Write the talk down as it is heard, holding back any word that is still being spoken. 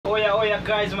Oya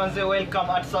guys, manze, welcome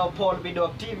at Sao Paul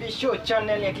Bidog TV show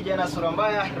channel ya kijana sura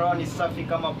mbaya. Roho ni safi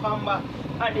kama pamba,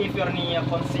 and if you're new,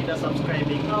 consider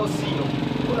subscribing. Au sio?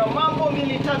 Kuna mambo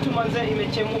mbili tatu manze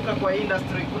imechemuka kwa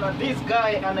industry. Kuna this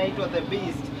guy anaitwa The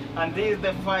Beast, and this is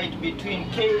the fight between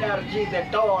KRG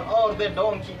the Don or the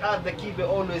Donkey, as the Kibe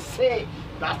always say.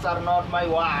 That are not my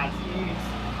words, it's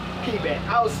Kibe.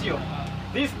 Au sio?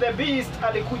 This The Beast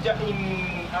alikuja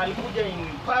in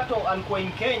alikuwa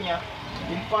in Kenya,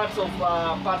 in parts of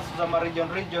the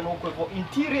region huko hivyo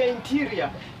interior,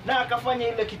 na akafanya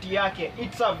ile kiti yake.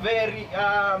 It's a very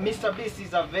Mr. Beast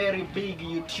is a very big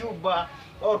YouTuber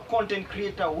or content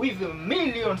creator with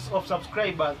millions of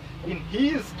subscribers in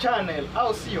his channel,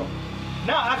 au sio?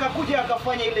 Na akakuja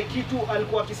akafanya ile kitu,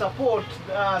 alikuwa akisupport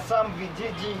some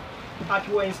vijiji,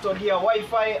 akiwainstalia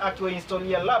wifi,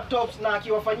 akiwainstalia laptops, na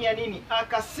akiwafanyia nini,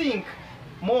 akasync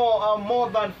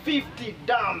more than 50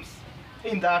 dams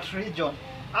in that region.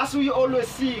 As we always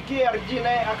see, KRG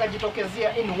naye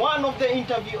akajitokezea in one of the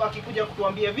interview akikuja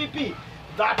kutuambia vipi,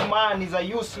 that man is a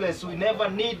useless, we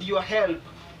never need your help,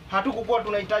 hatukukuwa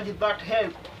tunahitaji that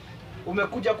help,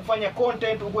 umekuja kufanya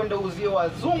content ukwenda uzie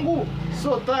wazungu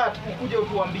so that ukuje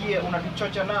utuambie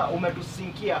unatuchocha na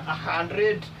umetusinkia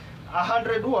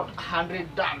 100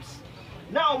 dams.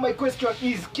 Now my question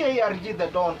is, KRG the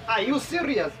Don, are you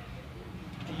serious?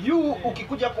 You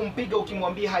ukikuja kumpiga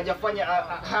ukimwambia hajafanya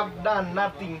have done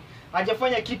nothing,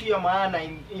 hajafanya kitu ya maana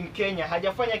in Kenya,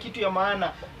 hajafanya kitu ya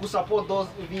maana kusupport those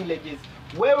villages,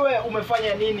 wewe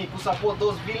umefanya nini kusupport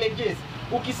those villages?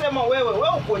 Ukisema wewe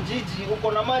uko jiji,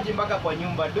 uko na maji mpaka kwa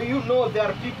nyumba, do you know there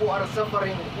are people are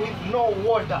suffering with no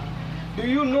water? Do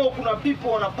you know kuna people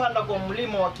wanapanda kwa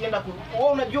mlima wakienda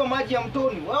wewe unajua maji ya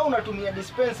mtoni, wewe unatumia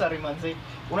dispensary manze,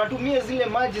 unatumia zile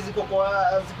maji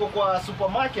ziko kwa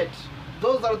supermarket.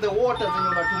 Those are the waters zenye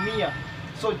unatumia.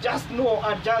 So just know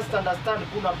and just understand,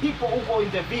 kuna people huko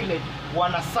in the village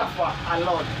wana suffer a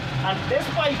lot. And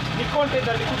despite the content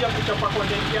alikuja kuchapa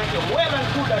content yake well and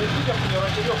good, alikuja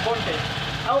kunyorosha hiyo content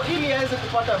au ili aweze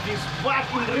kupata views,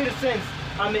 but in real sense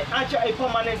ameacha a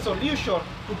permanent solution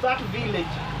to that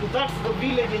village, the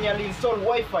village yenye install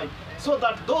wifi, so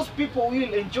that those people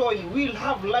will enjoy, will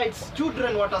have lights,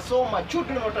 children watasoma,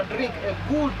 children watadrink a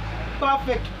good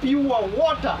perfect pure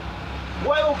water.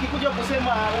 Why ukikuja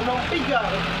kusema unampiga,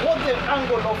 what the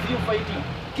angle of you fighting?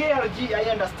 KRG,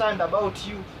 I understand about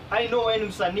you, I know when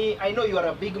msanii, I know you are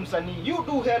a big msanii, you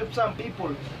do help some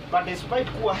people, but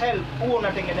despite kuwa help huo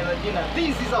unatengeneza jina.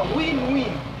 This is a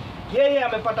win-win. Yeye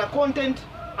amepata content,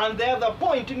 and the other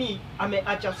point ni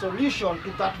ameacha solution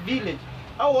to that village.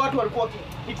 Au watu walikuwa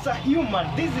it's a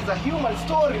human, this is a human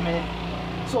story man.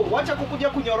 So wacha kukuja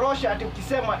kunyorosha ati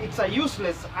ukisema it's a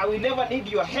useless, I will never need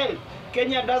your help.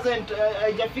 Kenya doesn't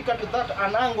haijafika to that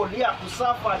an angle ya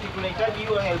kusafa ati tunahitaji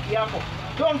hiyo help yako.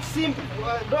 Don't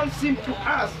seem to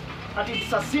us that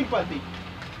it's a sympathy.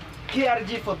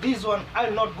 KRG, for this one I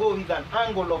will not go with an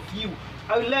angle of you.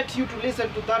 I will let you to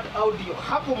listen to that audio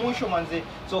hapo mwisho manze.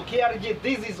 So KRG,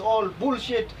 this is all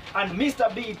bullshit, and Mr.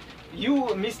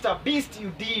 Beast,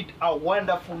 you did a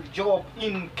wonderful job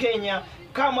in Kenya.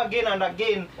 Come again and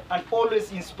again and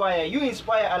always inspire. You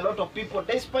inspire a lot of people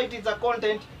despite it's a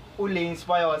content ule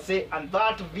inspire wase, and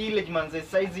that village manze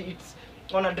saizi it's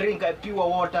on a drink a pure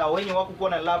water wenye wako kuwa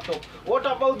na laptop. What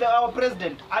about our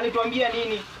president? Alituambia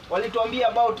nini? Walituambia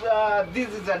about this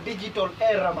is a digital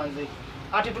era manze,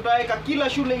 ati tutaweka kila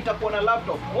shule itakuwa na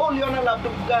laptop. Wewe uliona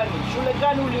laptop gani? Shule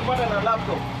gani ulipata na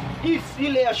laptop? It's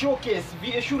ile ya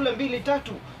showcase shule 2-3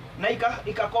 na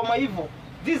ikakoma hivyo.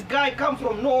 This guy come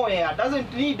from nowhere,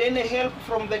 doesn't need any help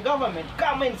from the government.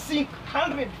 Come and sink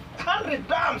 100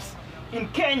 dams in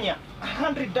Kenya,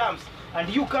 100 dams, and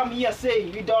you come here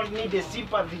say we don't need a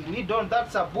sympathy, we don't.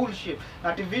 That's a bullshit.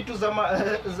 Ati vitu za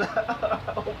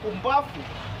kumbafu.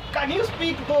 Can you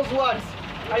speak those words?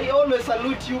 I always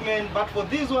salute you man, but for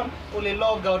this one ule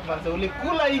log out manze,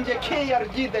 ulikula inje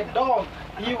KRG the dog,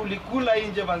 hii ulikula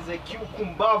inje manze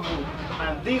kumbavu.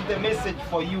 And this is the message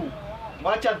for you.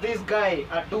 Watcha this guy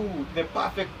do the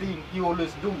perfect thing he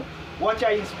always do.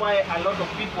 Watcha inspire a lot of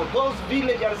people. Those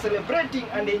villagers are celebrating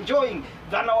and enjoying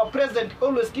than our president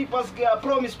always keep us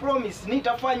promise.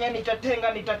 Nitafanya,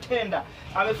 nitatenga, nitatenda.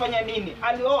 Amefanya nini?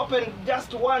 Ali open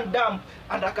just one dam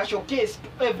and akashowcase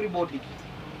to everybody.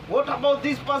 What about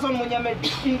this person mwenye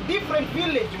in different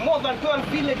village, more than 12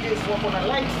 villages wako na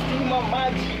light, steamer,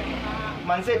 maji,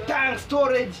 manze, tank,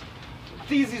 storage?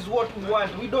 This is what we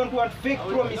want. We don't want fake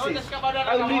promises.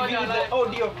 I will leave you with the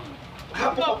audio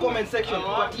hapo kwa comment section.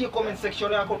 Tupatie comment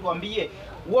section yako tuambie,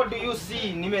 what do you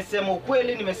see? Nimesema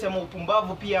ukweli, nimesema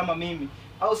upumbavu pia ama mimi?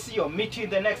 I'll see you. Meet you in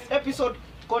the next episode.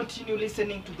 Continue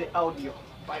listening to the audio.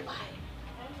 Bye bye.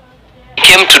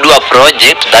 came to do a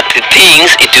project that he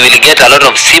thinks it will get a lot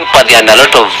of sympathy and a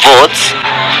lot of votes,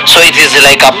 so it is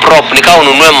like a prop. Nika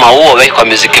ununue maua uweke kwa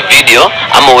music video,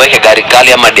 ama uweke gari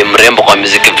kali ama demrembo kwa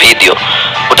music video,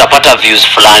 utapata views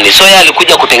fulani. So yeye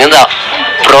alikuja kutengeneza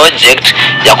project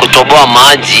ya kutoboa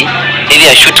maji ili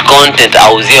ya shoot content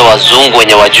auzie wazungu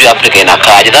wenye wajui Afrika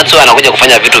inakaaje. That's why anakuja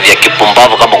kufanya vitu vya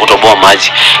kipumbavu kama kutoboa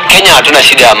maji. Kenya hatuna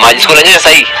shida ya maji. Siku nyingi sasa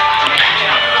hii.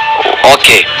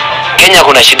 Okay. Kenya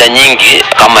kuna shida nyingi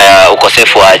kama ya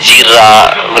ukosefu wa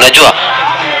ajira. Unajua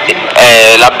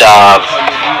labda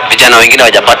vijana wengine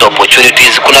hawajapata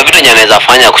opportunities. Kuna vitu yenye anaweza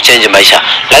fanya kuchange maisha.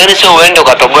 Lakini sio uende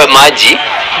ukatoboe maji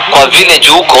kwa village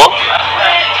huko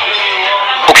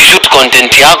ukishoot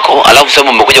content yako alafu sema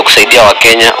umekuja kusaidia wa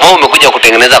Kenya. Wewe umekuja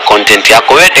kutengeneza content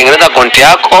yako. Wewe tengeneza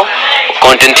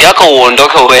content yako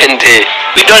uondoke uende.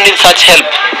 We don't need such help.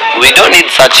 We don't need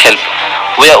such help.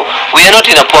 We are not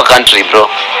in a poor country, bro.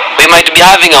 We might be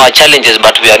having our challenges,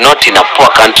 but we are not in a poor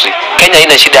country. Kenya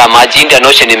ina shida ya maji. Indian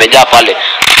Ocean imejaa pale.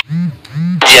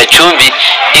 Maji ya chumvi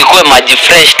ikuwe maji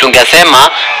fresh,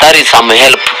 tungesema that is some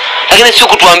help. Lakini sio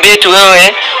kutuambia tu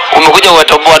wewe umekuja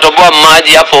kutoboa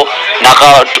maji hapo na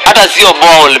hata sio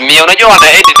ball mia. Unajua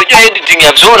wana edit, unajua editing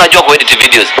ya vizuri, unajua kuedit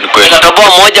videos. Unatoboa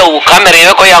moja kamera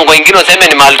iweko yangu wengine useme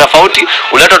ni mahali tofauti,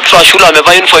 uleta watoto wa shule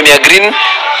wamevaa uniform ya green.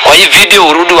 Kwa hii video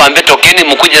urudi waambie tokeni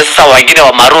mkuje sasa wengine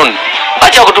wa maroon.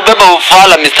 Acha kutubeba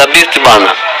ufala Mr Beast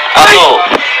bana. Hapo.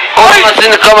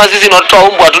 Kama sisi ni watu wa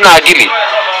umbu hatuna akili.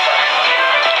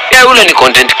 Ule ni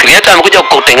content creator amekuja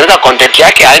kutengeneza content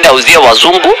yake aende auzie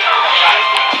wazungu.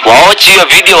 Watch hiyo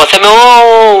video waseme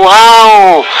oh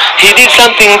wow he did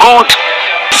something good.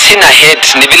 Sina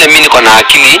hate, ni vile mimi niko na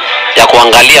akili ya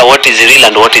kuangalia what is real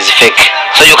and what is fake.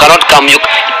 So you cannot come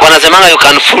wanasemanga you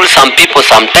can fool some people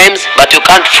sometimes but you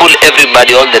can't fool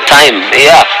everybody all the time.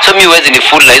 Yeah, so mimi huwezi ni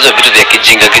fool na hizo vitu vya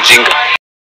kijinga.